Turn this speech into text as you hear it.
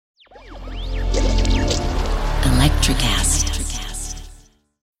Electricast.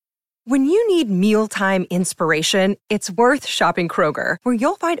 When you need mealtime inspiration, it's worth shopping Kroger, where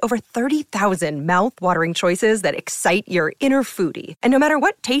you'll find over 30,000 mouth-watering choices that excite your inner foodie. And no matter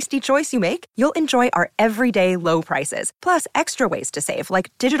what tasty choice you make, you'll enjoy our everyday low prices, plus extra ways to save,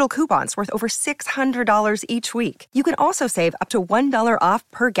 like digital coupons worth over $600 each week. You can also save up to $1 off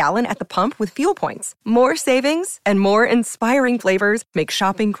per gallon at the pump with fuel points. More savings and more inspiring flavors make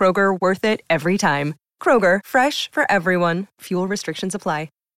shopping Kroger worth it every time. Kroger, fresh for everyone. Fuel restrictions apply.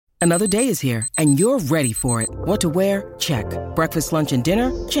 Another day is here, and you're ready for it. What to wear? Check. Breakfast, lunch, and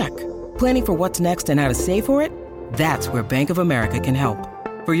dinner? Check. Planning for what's next and how to save for it? That's where Bank of America can help.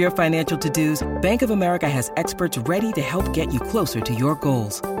 For your financial to-dos, Bank of America has experts ready to help get you closer to your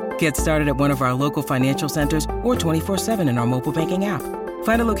goals. Get started at one of our local financial centers or 24/7 in our mobile banking app.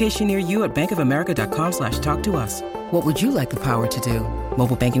 Find a location near you at bankofamerica.com/talktous. What would you like the power to do?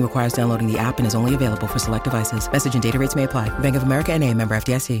 Mobile banking requires downloading the app and is only available for select devices. Message and data rates may apply. Bank of America N.A., member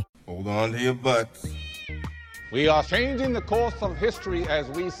FDIC. Hold on to your butts. We are changing the course of history as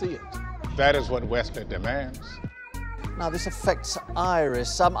we see it. That is what Wesley demands. Now this affects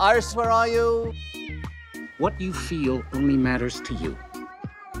Iris. Iris, where are you? What you feel only matters to you.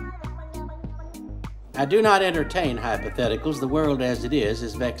 I do not entertain hypotheticals. The world as it is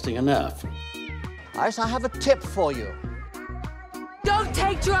vexing enough. Iris, I have a tip for you. Don't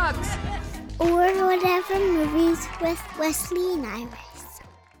take drugs! Or Whatever Movies with Wesley and Iris.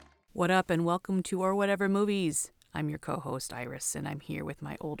 What up, and welcome to Or Whatever Movies. I'm your co-host, Iris, and I'm here with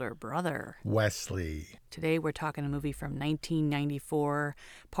my older brother, Wesley. Today we're talking a movie from 1994,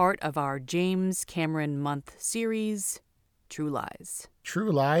 part of our James Cameron Month series, True Lies.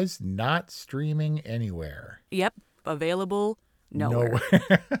 True Lies, not streaming anywhere. Yep, available nowhere.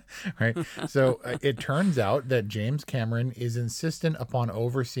 Right. So it turns out that James Cameron is insistent upon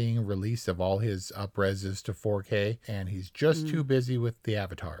overseeing release of all his up-reses to 4K, and he's just too busy with the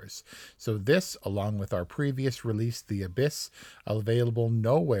avatars. So this, along with our previous release, The Abyss, available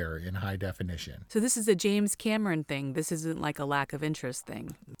nowhere in high definition. So this is a James Cameron thing. This isn't like a lack of interest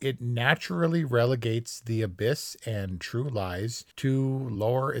thing. It naturally relegates The Abyss and True Lies to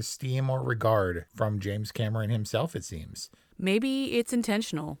lower esteem or regard from James Cameron himself, it seems. Maybe it's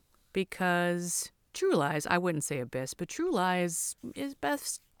intentional, because True Lies, I wouldn't say Abyss, but True Lies is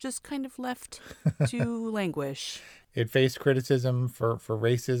best just kind of left to languish. It faced criticism for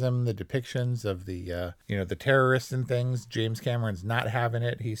racism, the depictions of the terrorists and things. James Cameron's not having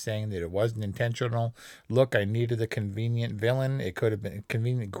it. He's saying that it wasn't intentional. Look, I needed a convenient villain. It could have been a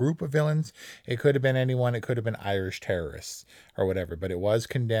convenient group of villains. It could have been anyone. It could have been Irish terrorists or whatever. But it was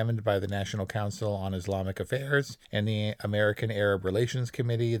condemned by the National Council on Islamic Affairs and the American Arab Relations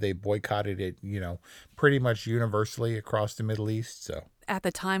Committee. They boycotted it, pretty much universally across the Middle East. So. At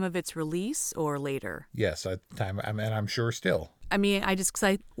the time of its release or later? Yes, at the time, and I'm sure still. I mean, cause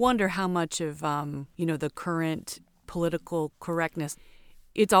I wonder how much of, the current political correctness,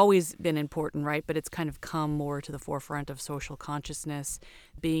 it's always been important, right? But it's kind of come more to the forefront of social consciousness,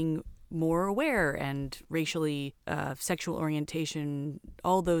 being more aware and racially, sexual orientation,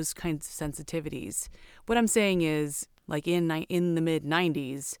 all those kinds of sensitivities. What I'm saying is, like in the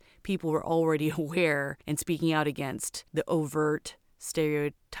mid-90s, people were already aware and speaking out against the overt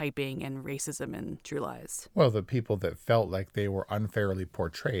stereotyping and racism in True Lies. Well, the people that felt like they were unfairly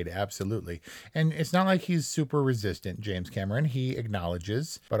portrayed, absolutely. And it's not like he's super resistant, James Cameron. He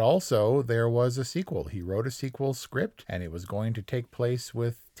acknowledges, but also there was a sequel. He wrote a sequel script, and it was going to take place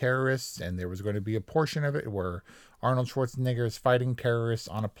with terrorists, and there was going to be a portion of it where Arnold Schwarzenegger is fighting terrorists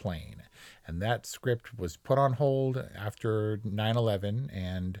on a plane. And that script was put on hold after 9/11,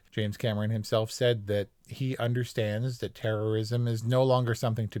 and James Cameron himself said that he understands that terrorism is no longer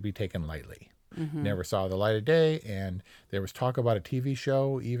something to be taken lightly. Mm-hmm. Never saw the light of day, and there was talk about a TV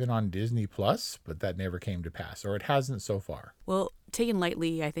show even on Disney Plus, but that never came to pass, or it hasn't so far. Well, taken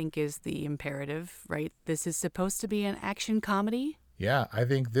lightly, I think, is the imperative, right? This is supposed to be an action comedy. Yeah, I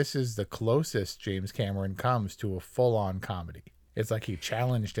think this is the closest James Cameron comes to a full-on comedy. It's like he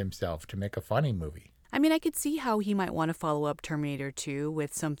challenged himself to make a funny movie. I mean, I could see how he might want to follow up Terminator 2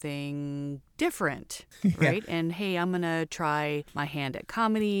 with something different, right? Yeah. And, hey, I'm going to try my hand at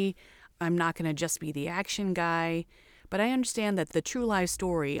comedy. I'm not going to just be the action guy. But I understand that the True Lies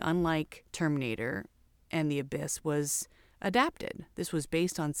story, unlike Terminator and The Abyss, was adapted. This was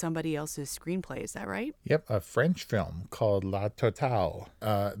based on somebody else's screenplay. Is that right? Yep, a French film called La Totale.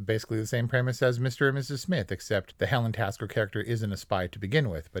 Basically the same premise as Mr. and Mrs. Smith, except the Helen Tasker character isn't a spy to begin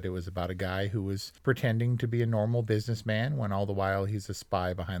with, but it was about a guy who was pretending to be a normal businessman when all the while he's a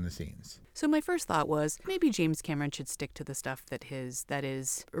spy behind the scenes. So my first thought was maybe James Cameron should stick to the stuff that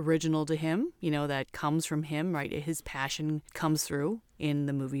is original to him, that comes from him, right? His passion comes through in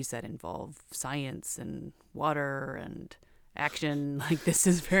the movies that involve science and water and action. Like, this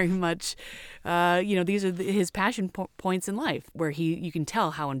is very much, these are his passion points in life, where you can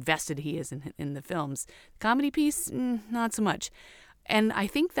tell how invested he is in the films. Comedy piece, not so much. And I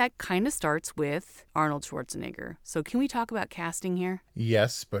think that kind of starts with Arnold Schwarzenegger. So can we talk about casting here?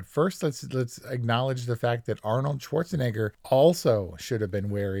 Yes, but first let's acknowledge the fact that Arnold Schwarzenegger also should have been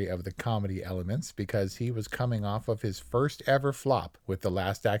wary of the comedy elements, because he was coming off of his first ever flop with The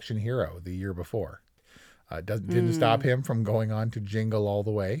Last Action Hero the year before. Didn't stop him from going on to Jingle All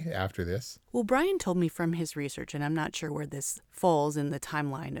the Way after this. Well, Brian told me from his research, and I'm not sure where this falls in the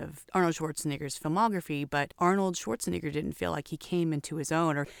timeline of Arnold Schwarzenegger's filmography, but Arnold Schwarzenegger didn't feel like he came into his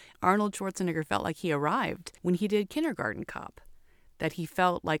own, or Arnold Schwarzenegger felt like he arrived when he did Kindergarten Cop. That he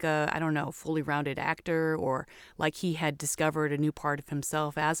felt like a, fully rounded actor, or like he had discovered a new part of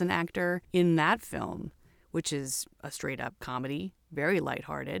himself as an actor in that film, which is a straight up comedy, very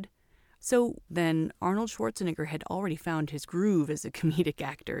lighthearted. So then Arnold Schwarzenegger had already found his groove as a comedic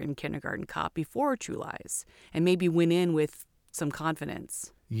actor in Kindergarten Cop before True Lies, and maybe went in with some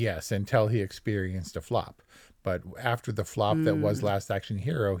confidence. Yes, until he experienced a flop. But after the flop that was Last Action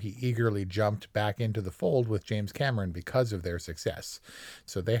Hero, he eagerly jumped back into the fold with James Cameron because of their success.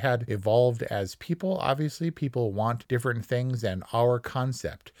 So they had evolved as people. Obviously, people want different things, and our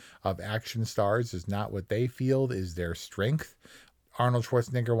concept of action stars is not what they feel is their strength. Arnold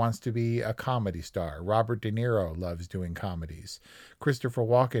Schwarzenegger wants to be a comedy star. Robert De Niro loves doing comedies. Christopher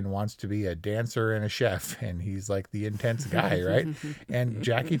Walken wants to be a dancer and a chef, and he's like the intense guy, right? And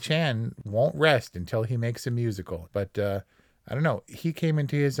Jackie Chan won't rest until he makes a musical. But I don't know. He came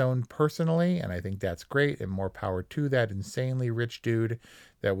into his own personally, and I think that's great, and more power to that insanely rich dude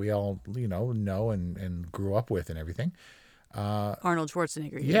that we all, know and grew up with and everything. Arnold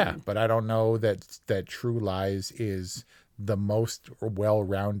Schwarzenegger. Yeah, but I don't know that True Lies is the most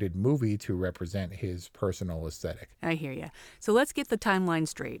well-rounded movie to represent his personal aesthetic. I hear you. So let's get the timeline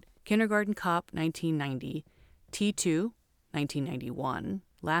straight. Kindergarten Cop, 1990. T2, 1991.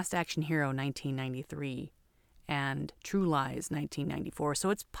 Last Action Hero, 1993. And True Lies, 1994.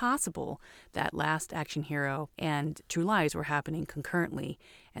 So it's possible that Last Action Hero and True Lies were happening concurrently,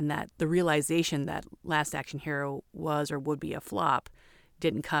 and that the realization that Last Action Hero was or would be a flop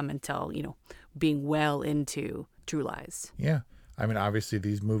didn't come until, being well into True Lies. Yeah. I mean, obviously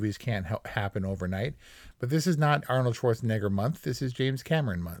these movies can't happen overnight, but this is not Arnold Schwarzenegger month. This is James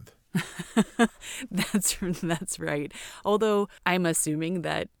Cameron month. That's right. Although I'm assuming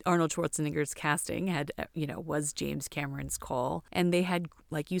that Arnold Schwarzenegger's casting was James Cameron's call, and they had,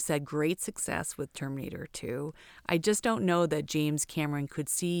 like you said, great success with Terminator 2. I just don't know that James Cameron could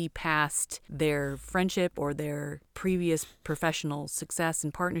see past their friendship or their previous professional success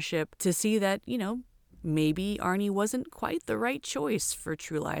and partnership to see that, maybe Arnie wasn't quite the right choice for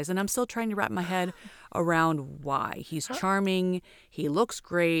True Lies. And I'm still trying to wrap my head around why. He's charming. He looks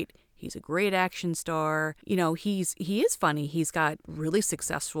great. He's a great action star. He is funny. He's got really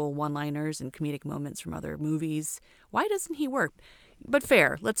successful one-liners and comedic moments from other movies. Why doesn't he work? But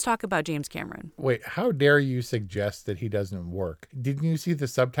fair. Let's talk about James Cameron. Wait, how dare you suggest that he doesn't work? Didn't you see the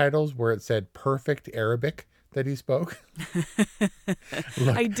subtitles where it said perfect Arabic that he spoke?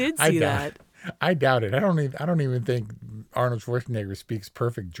 Look, I did see that. I doubt it. I don't even think Arnold Schwarzenegger speaks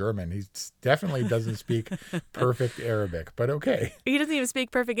perfect German. He definitely doesn't speak perfect Arabic, but okay. He doesn't even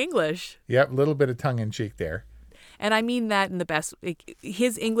speak perfect English. Yep, a little bit of tongue in cheek there. And I mean that in the best.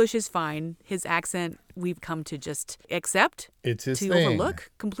 His English is fine. His accent, we've come to just accept. It's his thing.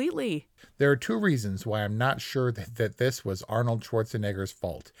 Overlook completely. There are two reasons why I'm not sure that this was Arnold Schwarzenegger's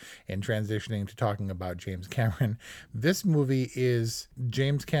fault in transitioning to talking about James Cameron. This movie is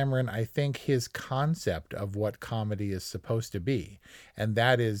James Cameron, I think, his concept of what comedy is supposed to be. And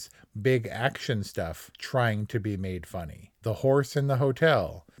that is big action stuff trying to be made funny. The horse in the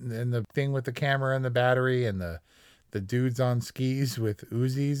hotel, and the thing with the camera and the battery, and the dudes on skis with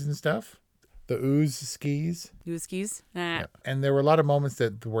Uzis and stuff. The ooze skis. Ooze skis? Yeah. And there were a lot of moments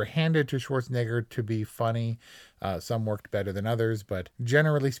that were handed to Schwarzenegger to be funny. Some worked better than others, but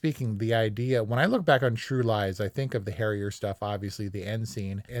generally speaking, the idea, when I look back on True Lies, I think of the Harrier stuff, obviously the end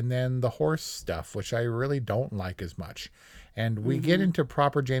scene, and then the horse stuff, which I really don't like as much. And we get into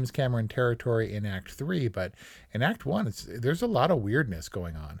proper James Cameron territory in Act 3, but in Act 1, there's a lot of weirdness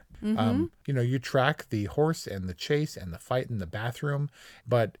going on. You track the horse and the chase and the fight in the bathroom,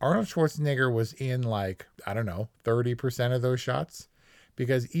 but Arnold Schwarzenegger was in 30% of those shots.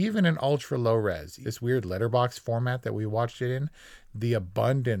 Because even in ultra low res, this weird letterbox format that we watched it in, the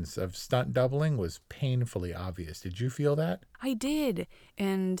abundance of stunt doubling was painfully obvious. Did you feel that? I did.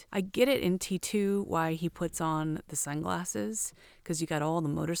 And I get it in T2 why he puts on the sunglasses, because you got all the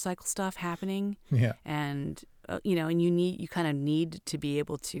motorcycle stuff happening. Yeah. And and you kind of need to be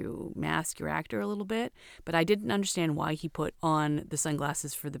able to mask your actor a little bit. But I didn't understand why he put on the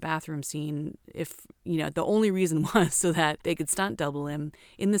sunglasses for the bathroom scene if, the only reason was so that they could stunt double him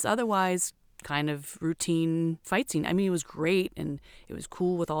in this otherwise kind of routine fight scene. I mean, it was great and it was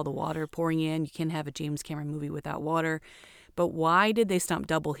cool with all the water pouring in. You can't have a James Cameron movie without water. But why did they stunt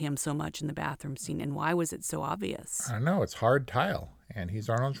double him so much in the bathroom scene? And why was it so obvious? I don't know. It's hard tile. And he's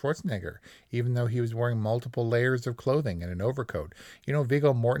Arnold Schwarzenegger, even though he was wearing multiple layers of clothing and an overcoat.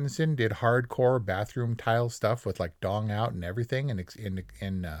 Viggo Mortensen did hardcore bathroom tile stuff with dong out and everything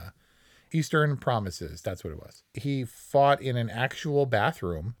in Eastern Promises. That's what it was. He fought in an actual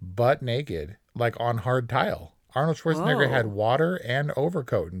bathroom, butt naked, on hard tile. Arnold Schwarzenegger had water and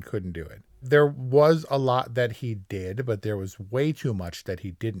overcoat and couldn't do it. There was a lot that he did, but there was way too much that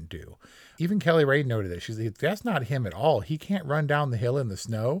he didn't do. Even Kelly Ray noted it. She's like, that's not him at all. He can't run down the hill in the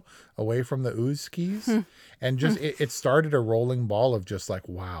snow away from the ooze skis. And just it started a rolling ball of just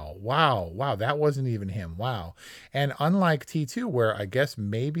wow, that wasn't even him. Wow. And unlike T2, where I guess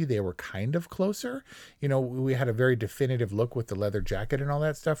maybe they were kind of closer, we had a very definitive look with the leather jacket and all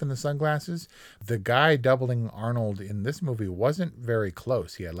that stuff and the sunglasses. The guy doubling Arnold in this movie wasn't very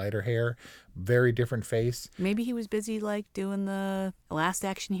close. He had lighter hair, very different face. Maybe he was busy doing the Last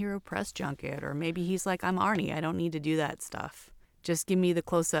Action Hero press junket, or maybe he's like, I'm Arnie, I don't need to do that stuff. Just give me the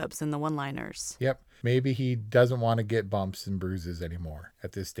close-ups and the one-liners. Yep. Maybe he doesn't want to get bumps and bruises anymore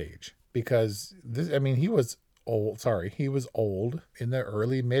at this stage. Because he was old. He was old in the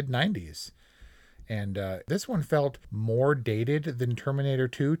early mid-90s. And this one felt more dated than Terminator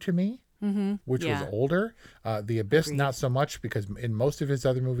 2 to me. Which was older. The Abyss, agreed. Not so much, because in most of his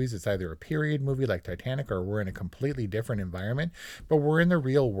other movies, it's either a period movie like Titanic or we're in a completely different environment. But we're in the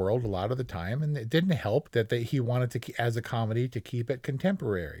real world a lot of the time. And it didn't help that he wanted to, as a comedy, to keep it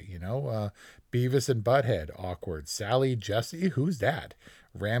contemporary. Beavis and Butthead, awkward. Sally Jesse, who's that?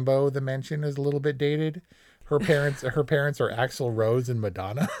 Rambo, the mention, is a little bit dated. Her parents are Axl Rose and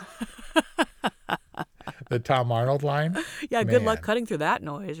Madonna. The Tom Arnold line? Yeah, good luck cutting through that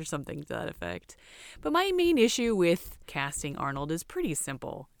noise or something to that effect. But my main issue with casting Arnold is pretty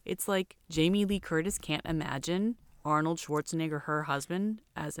simple. It's like Jamie Lee Curtis can't imagine Arnold Schwarzenegger, her husband,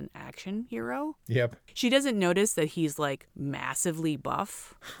 as an action hero. Yep. She doesn't notice that he's massively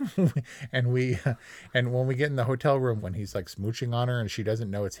buff. and when we get in the hotel room when he's smooching on her and she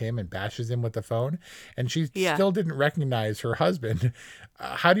doesn't know it's him and bashes him with the phone and she still didn't recognize her husband.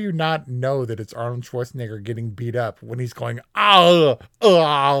 How do you not know that it's Arnold Schwarzenegger getting beat up when he's going, oh,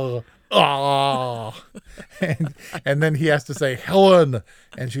 and then he has to say Helen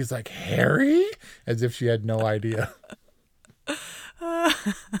and she's like, Harry, as if she had no idea.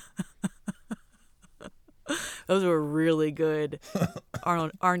 Those were really good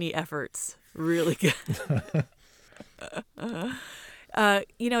Arnie efforts. Really good.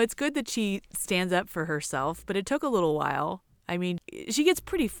 It's good that she stands up for herself, but it took a little while. I mean, she gets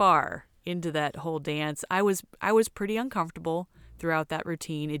pretty far into that whole dance. I was pretty uncomfortable throughout that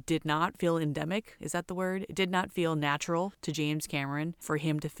routine. It did not feel endemic. Is that the word? It did not feel natural to James Cameron for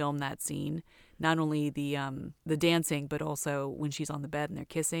him to film that scene. Not only the dancing, but also when she's on the bed and they're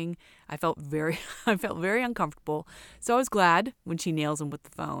kissing. I felt very uncomfortable. So I was glad when she nails him with the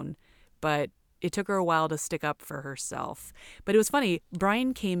phone, but it took her a while to stick up for herself. But it was funny.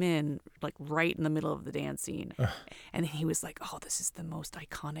 Brian came in right in the middle of the dance scene. And he was like, oh, this is the most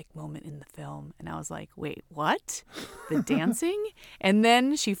iconic moment in the film. And I was like, wait, what? The dancing? And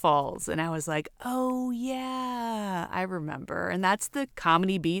then she falls. And I was like, oh, yeah, I remember. And that's the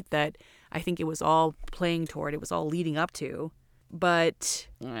comedy beat that I think it was all playing toward. It was all leading up to. But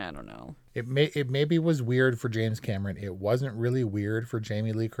I don't know. It maybe was weird for James Cameron. It wasn't really weird for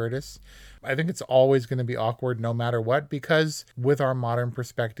Jamie Lee Curtis. I think it's always going to be awkward no matter what, because with our modern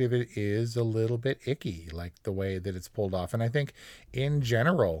perspective, it is a little bit icky, the way that it's pulled off. And I think in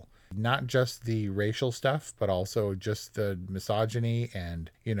general, not just the racial stuff, but also just the misogyny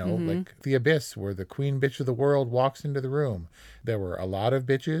and, like The Abyss, where the queen bitch of the world walks into the room. There were a lot of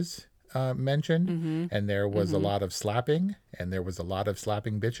bitches mentioned, and there was a lot of slapping, and there was a lot of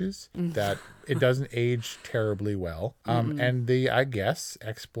slapping bitches that it doesn't age terribly well. And I guess,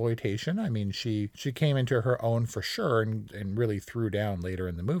 exploitation. I mean, she came into her own for sure and really threw down later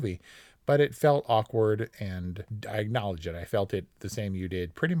in the movie. But it felt awkward, and I acknowledge it. I felt it the same you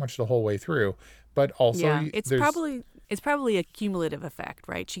did pretty much the whole way through. But also, it's probably a cumulative effect,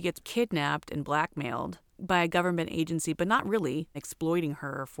 right? She gets kidnapped and blackmailed by a government agency, but not really exploiting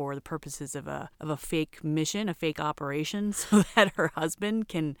her for the purposes of a fake mission, a fake operation, so that her husband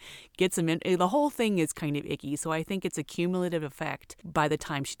can get some. The whole thing is kind of icky. So I think it's a cumulative effect by the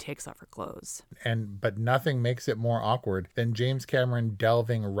time she takes off her clothes. But nothing makes it more awkward than James Cameron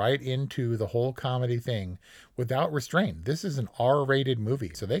delving right into the whole comedy thing without restraint. This is an R-rated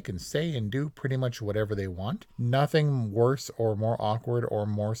movie, so they can say and do pretty much whatever they want. Nothing worse or more awkward or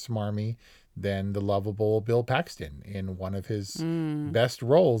more smarmy than the lovable Bill Paxton in one of his best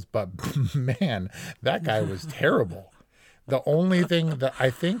roles. But man, that guy was terrible. The only thing that I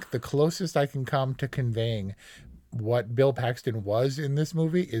think the closest I can come to conveying what Bill Paxton was in this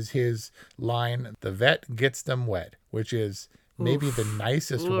movie is his line, "The vet gets them wet," which is maybe the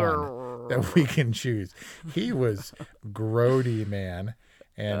nicest one that we can choose. He was grody, man.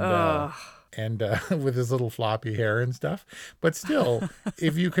 And with his little floppy hair and stuff. But still,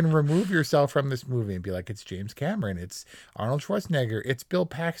 if you can remove yourself from this movie and be like, it's James Cameron, it's Arnold Schwarzenegger, it's Bill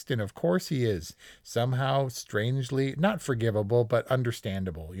Paxton, of course he is. Somehow, strangely, not forgivable, but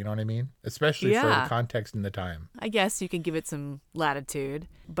understandable. You know what I mean? Especially for the context and the time. I guess you can give it some latitude,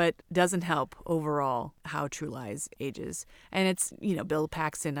 but doesn't help overall how True Lies ages. And it's, Bill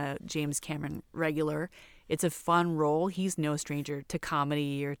Paxton, a James Cameron regular. It's a fun role. He's no stranger to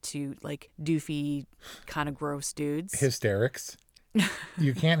comedy or to like doofy, kind of gross dudes. Hysterics.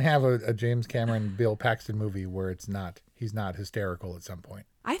 You can't have a James Cameron, Bill Paxton movie where he's not hysterical at some point.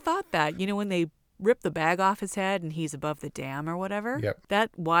 I thought that, when they rip the bag off his head and he's above the dam or whatever, yep. That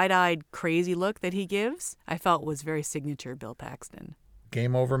wide-eyed crazy look that he gives, I felt was very signature Bill Paxton.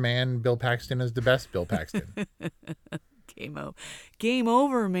 Game over, man. Bill Paxton is the best Bill Paxton. Game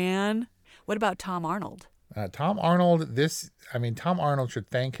over, man. What about Tom Arnold? Tom Arnold should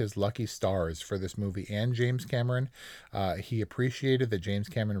thank his lucky stars for this movie and James Cameron. He appreciated that James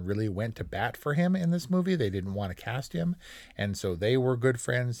Cameron really went to bat for him in this movie. They didn't want to cast him, and so they were good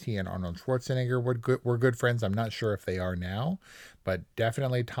friends. He and Arnold Schwarzenegger were good friends. I'm not sure if they are now, but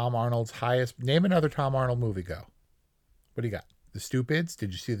definitely Tom Arnold's highest. Name another Tom Arnold movie, go. What do you got? The Stupids?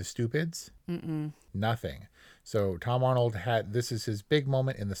 Did you see The Stupids? Nothing. So Tom Arnold this is his big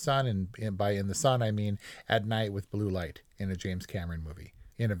moment in the sun, and by in the sun, I mean at night with blue light in a James Cameron movie,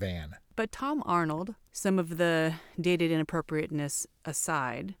 in a van. But Tom Arnold, some of the dated inappropriateness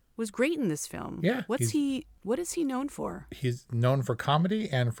aside, was great in this film. Yeah. What is he known for? He's known for comedy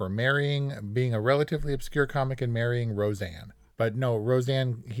and for being a relatively obscure comic and marrying Roseanne. But no,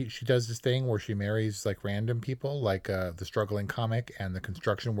 Roseanne, she does this thing where she marries like random people, like the struggling comic and the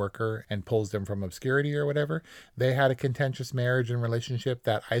construction worker, and pulls them from obscurity or whatever. They had a contentious marriage and relationship.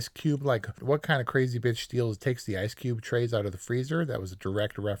 That Ice Cube, like what kind of crazy bitch takes the Ice Cube trays out of the freezer? That was a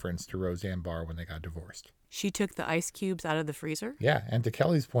direct reference to Roseanne Barr when they got divorced. She took the ice cubes out of the freezer? Yeah, and to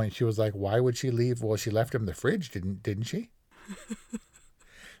Kelly's point, she was like, why would she leave? Well, she left him the fridge, didn't she?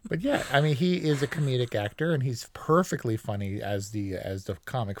 But yeah, I mean, he is a comedic actor, and he's perfectly funny as the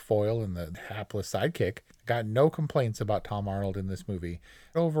comic foil and the hapless sidekick. Got no complaints about Tom Arnold in this movie.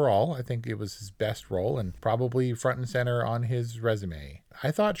 Overall, I think it was his best role and probably front and center on his resume.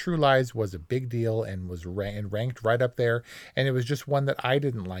 I thought True Lies was a big deal and was ranked right up there, and it was just one that I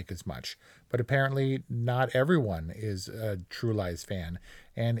didn't like as much. But apparently not everyone is a True Lies fan.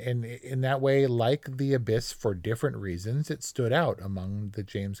 And in that way, like The Abyss, for different reasons, it stood out among the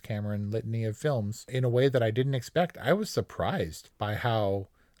James Cameron litany of films in a way that I didn't expect. I was surprised by how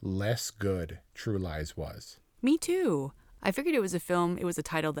less good True Lies was. Me too. I figured it was a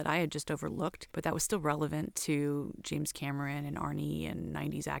title that I had just overlooked, but that was still relevant to James Cameron and Arnie and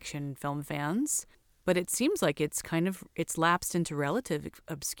 90s action film fans. But it seems like it's lapsed into relative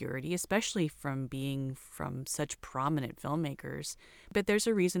obscurity, especially from being from such prominent filmmakers. But there's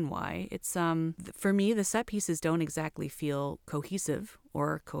a reason why. It's for me, the set pieces don't exactly feel cohesive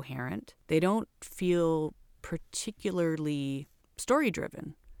or coherent. They don't feel particularly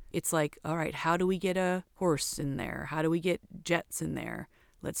story-driven. It's like, all right, how do we get a horse in there? How do we get jets in there?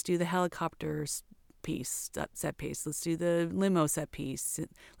 Let's do the helicopters set piece. Let's do the limo set piece.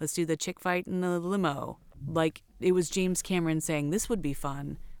 Let's do the chick fight in the limo. Like, it was James Cameron saying this would be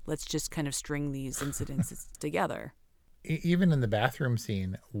fun. let's just kind of string these incidences together. Even in the bathroom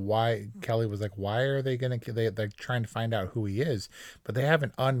scene, why Kelly was like, why are they're trying to find out who he is, but they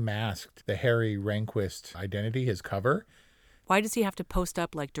haven't unmasked the Harry Rehnquist identity, his cover. Why does he have to post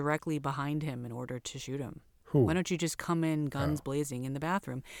up like directly behind him in order to shoot him? Who? Why don't you just come in guns blazing in the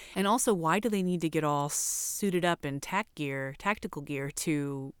bathroom? And also, why do they need to get all suited up in tactical gear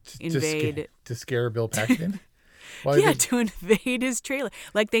to invade? To scare Bill Paxton? To invade his trailer.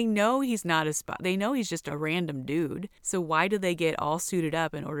 Like, they know he's not a spy. They know he's just a random dude. So why do they get all suited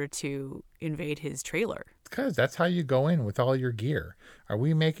up in order to invade his trailer? Because that's how you go in with all your gear. Are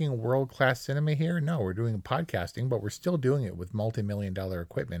we making world-class cinema here? No, we're doing podcasting, but we're still doing it with multi-million-dollar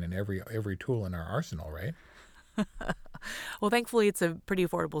equipment and every tool in our arsenal, right? Well, thankfully, it's a pretty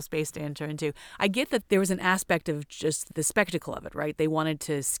affordable space to enter into. I get that there was an aspect of just the spectacle of it, right? They wanted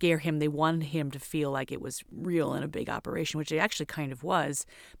to scare him. They wanted him to feel like it was real and a big operation, which it actually kind of was.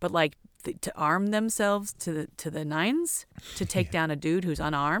 But like to arm themselves to the nines to take down a dude who's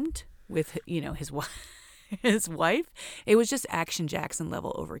unarmed with, his his wife, it was just Action Jackson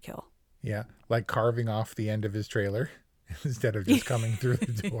level overkill. Yeah, like carving off the end of his trailer instead of just coming through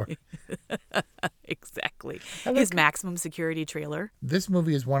the door. Exactly. His maximum security trailer. This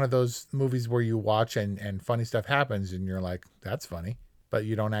movie is one of those movies where you watch and funny stuff happens and you're like, that's funny, but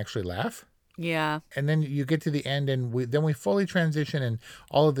you don't actually laugh. Yeah. And then you get to the end and we fully transition and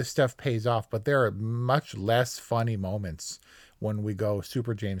all of this stuff pays off, but there are much less funny moments when we go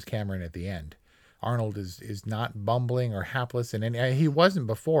super James Cameron at the end. Arnold is not bumbling or hapless, and he wasn't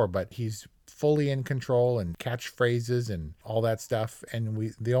before, but he's fully in control and catchphrases and all that stuff.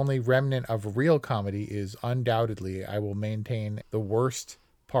 And the only remnant of real comedy is undoubtedly, I will maintain, the worst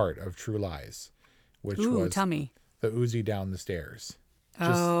part of True Lies, which was tell me. The Uzi down the stairs.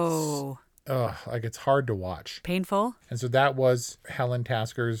 Like it's hard to watch. Painful. And so that was Helen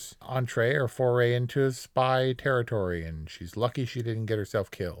Tasker's entree or foray into spy territory, and she's lucky she didn't get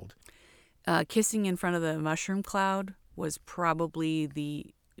herself killed. Kissing in front of the mushroom cloud was probably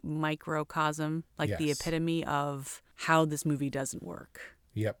the microcosm, the epitome of how this movie doesn't work.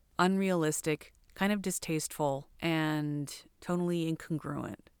 Yep. Unrealistic, kind of distasteful, and totally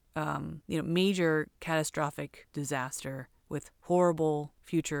incongruent. Major catastrophic disaster with horrible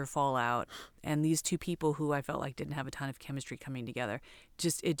future fallout, and these two people who I felt like didn't have a ton of chemistry coming together.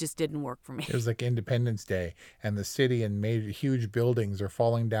 It just didn't work for me. It was like Independence Day, and the city and huge buildings are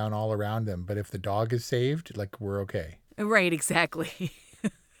falling down all around them. But if the dog is saved, like, we're okay. Right, exactly.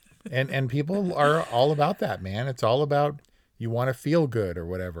 and people are all about that, man. It's all about, you want to feel good or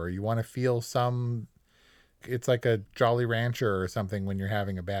whatever. You want to feel it's like a Jolly Rancher or something when you're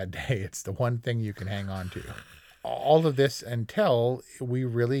having a bad day. It's the one thing you can hang on to. All of this until we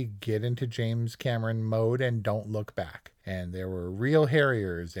really get into James Cameron mode and don't look back. And there were real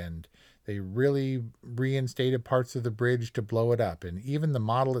Harriers, and they really reinstated parts of the bridge to blow it up. And even the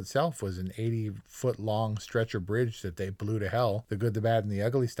model itself was an 80-foot long stretcher bridge that they blew to hell, the good, the bad, and the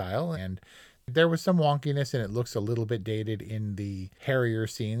ugly style. And there was some wonkiness, and it looks a little bit dated in the Harrier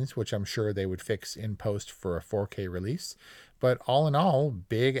scenes, which I'm sure they would fix in post for a 4K release. But all in all,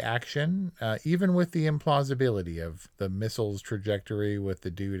 big action, even with the implausibility of the missile's trajectory with the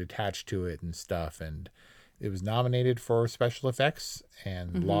dude attached to it and stuff. And it was nominated for special effects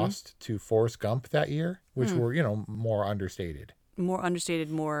and lost to Forrest Gump that year, which were, more understated. More understated,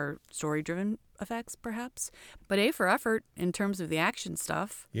 more story-driven effects, perhaps. But A for effort in terms of the action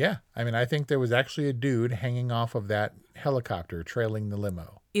stuff. Yeah. I mean, I think there was actually a dude hanging off of that helicopter trailing the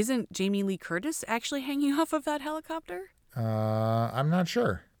limo. Isn't Jamie Lee Curtis actually hanging off of that helicopter? I'm not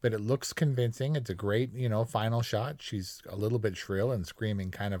sure, but it looks convincing. It's a great, final shot. She's a little bit shrill and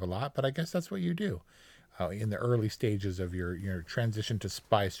screaming kind of a lot, but I guess that's what you do in the early stages of your transition to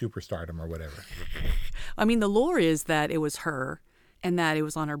spy superstardom or whatever. I mean, the lore is that it was her and that it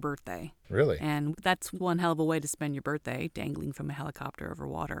was on her birthday. Really? And that's one hell of a way to spend your birthday, dangling from a helicopter over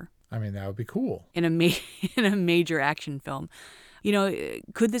water. I mean, that would be cool. In a major action film.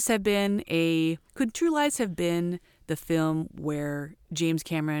 Could True Lies have been the film where James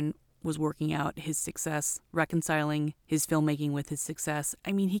Cameron was working out his success, reconciling his filmmaking with his success?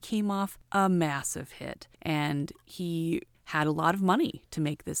 I mean, he came off a massive hit, and he had a lot of money to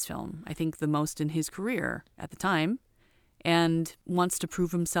make this film. I think the most in his career at the time, and wants to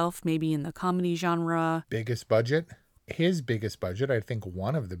prove himself maybe in the comedy genre. Biggest budget? His biggest budget, I think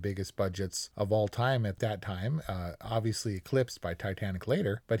one of the biggest budgets of all time at that time, obviously eclipsed by Titanic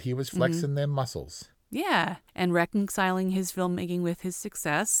later, but he was flexing them muscles. Yeah, and reconciling his filmmaking with his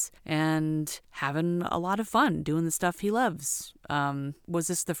success and having a lot of fun doing the stuff he loves. Was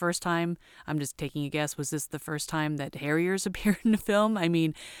this the first time, I'm just taking a guess, was this the first time that Harriers appeared in a film? I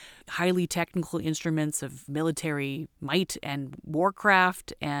mean, highly technical instruments of military might and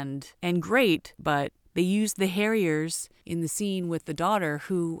warcraft and great, but they used the Harriers in the scene with the daughter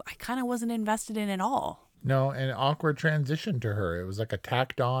who I kind of wasn't invested in at all. No, an awkward transition to her. It was like a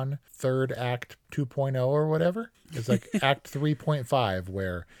tacked on third act 2.0 or whatever. It's like act 3.5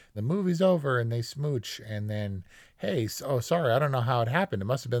 where the movie's over and they smooch and then, hey, sorry, I don't know how it happened. It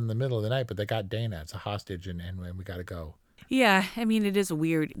must have been in the middle of the night, but they got Dana. It's a hostage and we got to go. Yeah, I mean, it is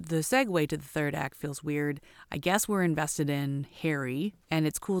weird. The segue to the third act feels weird. I guess we're invested in Harry, and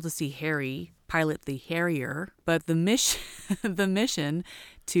it's cool to see Harry pilot the Harrier, but the mission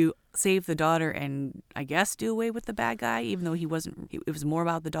to save the daughter and I guess do away with the bad guy, even though it was more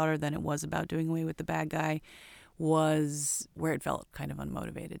about the daughter than it was about doing away with the bad guy, was where it felt kind of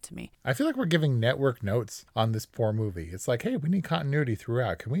unmotivated to me. I feel like we're giving network notes on this poor movie. It's like, hey, we need continuity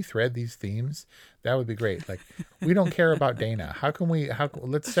throughout. Can we thread these themes? That would be great. Like, we don't care about Dana.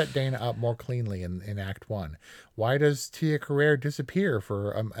 Let's set Dana up more cleanly in Act 1. Why does Tia Carrere disappear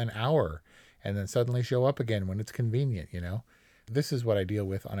for an hour and then suddenly show up again when it's convenient, you know? This is what I deal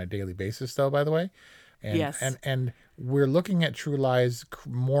with on a daily basis, though, by the way. And, yes. And we're looking at True Lies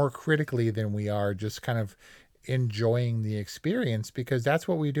more critically than we are just kind of enjoying the experience, because that's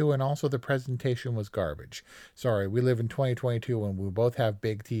what we do. And also the presentation was garbage. Sorry, we live in 2022 and we both have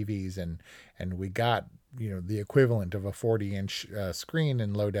big TVs and we got, you know, the equivalent of a 40-inch screen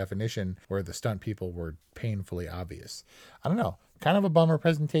in low definition where the stunt people were painfully obvious. I don't know. Kind of a bummer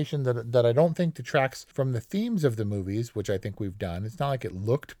presentation that I don't think detracts from the themes of the movies, which I think we've done. It's not like it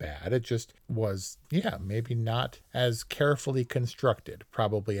looked bad. It just was, maybe not as carefully constructed,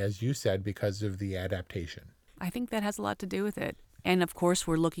 probably, as you said, because of the adaptation. I think that has a lot to do with it. And of course,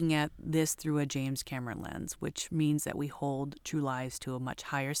 we're looking at this through a James Cameron lens, which means that we hold True Lies to a much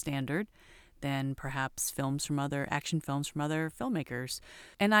higher standard than perhaps action films from other filmmakers.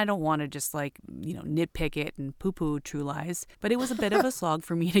 And I don't want to just nitpick it and poo-poo True Lies, but it was a bit of a slog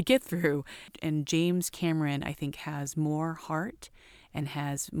for me to get through. And James Cameron, I think, has more heart and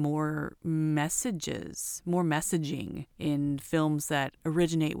has more messaging in films that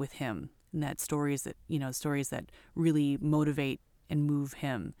originate with him, and that stories that really motivate and move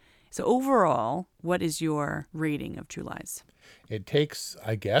him. So overall, what is your rating of True Lies? It takes,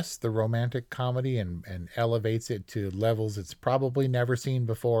 I guess, the romantic comedy and elevates it to levels it's probably never seen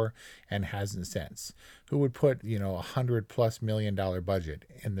before and hasn't since. Who would put, $100+ million budget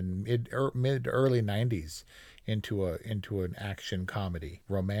in the mid early 90s into an action comedy,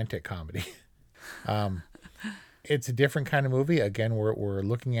 romantic comedy? It's a different kind of movie. Again, we're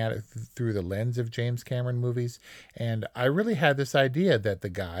looking at it through the lens of James Cameron movies. And I really had this idea that the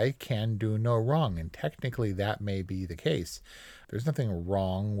guy can do no wrong. And technically that may be the case. There's nothing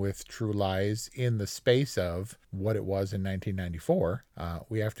wrong with True Lies in the space of what it was in 1994.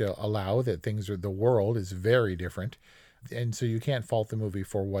 We have to allow that the world is very different. And so you can't fault the movie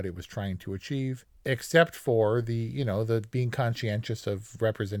for what it was trying to achieve, except for the being conscientious of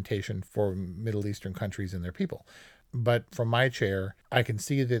representation for Middle Eastern countries and their people. But from my chair, I can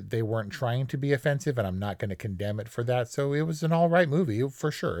see that they weren't trying to be offensive, and I'm not going to condemn it for that. So it was an all right movie, for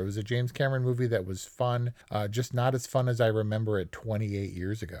sure. It was a James Cameron movie that was fun, just not as fun as I remember it 28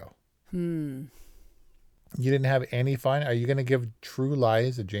 years ago. You didn't have any fun? Are you going to give True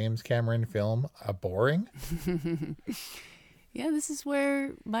Lies, a James Cameron film, a boring? Yeah, this is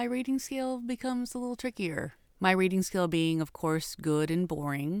where my rating scale becomes a little trickier. My rating scale being, of course, good and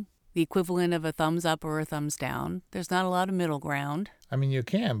boring. The equivalent of a thumbs up or a thumbs down. There's not a lot of middle ground. I mean, you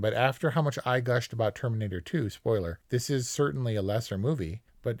can, but after how much I gushed about Terminator 2, spoiler, this is certainly a lesser movie.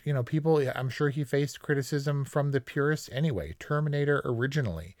 But, people, I'm sure he faced criticism from the purists anyway. Terminator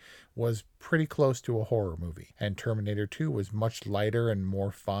originally was pretty close to a horror movie. And Terminator 2 was much lighter and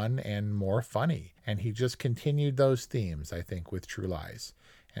more fun and more funny. And he just continued those themes, I think, with True Lies.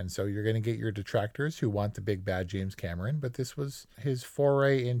 And so you're going to get your detractors who want the big bad James Cameron, but this was his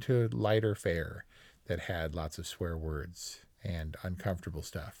foray into lighter fare that had lots of swear words and uncomfortable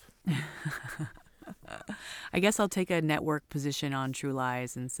stuff. I guess I'll take a network position on True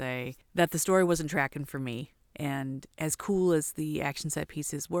Lies and say that the story wasn't tracking for me. And as cool as the action set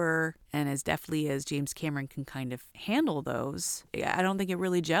pieces were, and as deftly as James Cameron can kind of handle those, I don't think it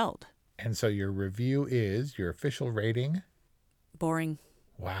really gelled. And so your review is, your official rating? Boring.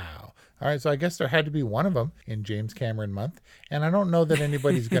 Wow. All right, so I guess there had to be one of them in James Cameron month. And I don't know that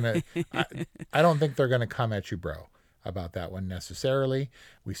anybody's going to, I don't think they're going to come at you, bro. about that one necessarily.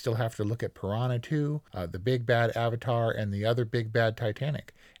 We still have to look at Piranha 2, the big bad Avatar, and the other big bad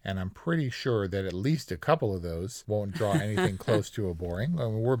Titanic. And I'm pretty sure that at least a couple of those won't draw anything close to a boring. I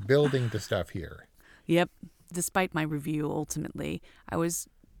mean, we're building to stuff here. Yep. Despite my review, ultimately, I was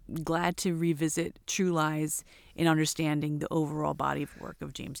glad to revisit True Lies in understanding the overall body of work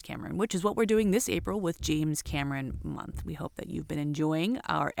of James Cameron, which is what we're doing this April with James Cameron Month. We hope that you've been enjoying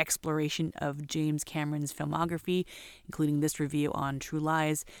our exploration of James Cameron's filmography, including this review on True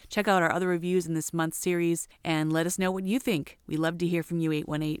Lies. Check out our other reviews in this month's series and let us know what you think. We love to hear from you.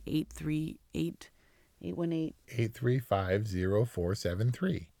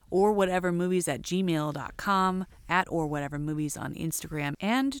 818-835-0473. Or whatevermovies@gmail.com, or whatevermovies on Instagram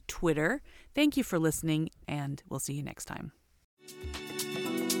and Twitter. Thank you for listening, and we'll see you next time.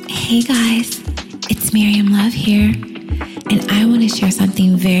 Hey guys, it's Miriam Love here, and I want to share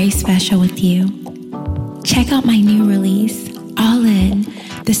something very special with you. Check out my new release, All In,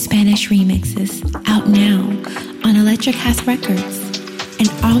 the Spanish remixes, out now on Electric House Records. And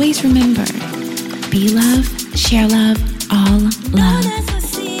always remember, be love, share love, all love.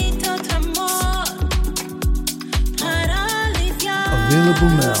 Available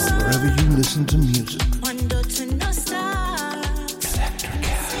now wherever you listen to music. Electricast.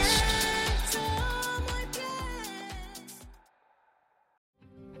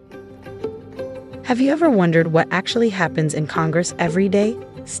 Have you ever wondered what actually happens in Congress every day?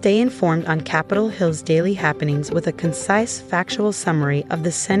 Stay informed on Capitol Hill's daily happenings with a concise, factual summary of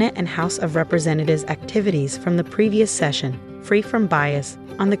the Senate and House of Representatives' activities from the previous session, free from bias,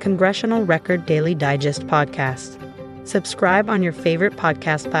 on the Congressional Record Daily Digest podcast. Subscribe on your favorite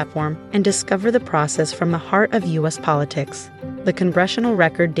podcast platform and discover the process from the heart of U.S. politics. The Congressional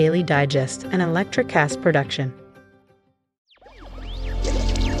Record Daily Digest, an Electricast production.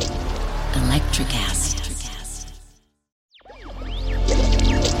 Electricast.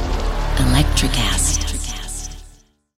 Electricast.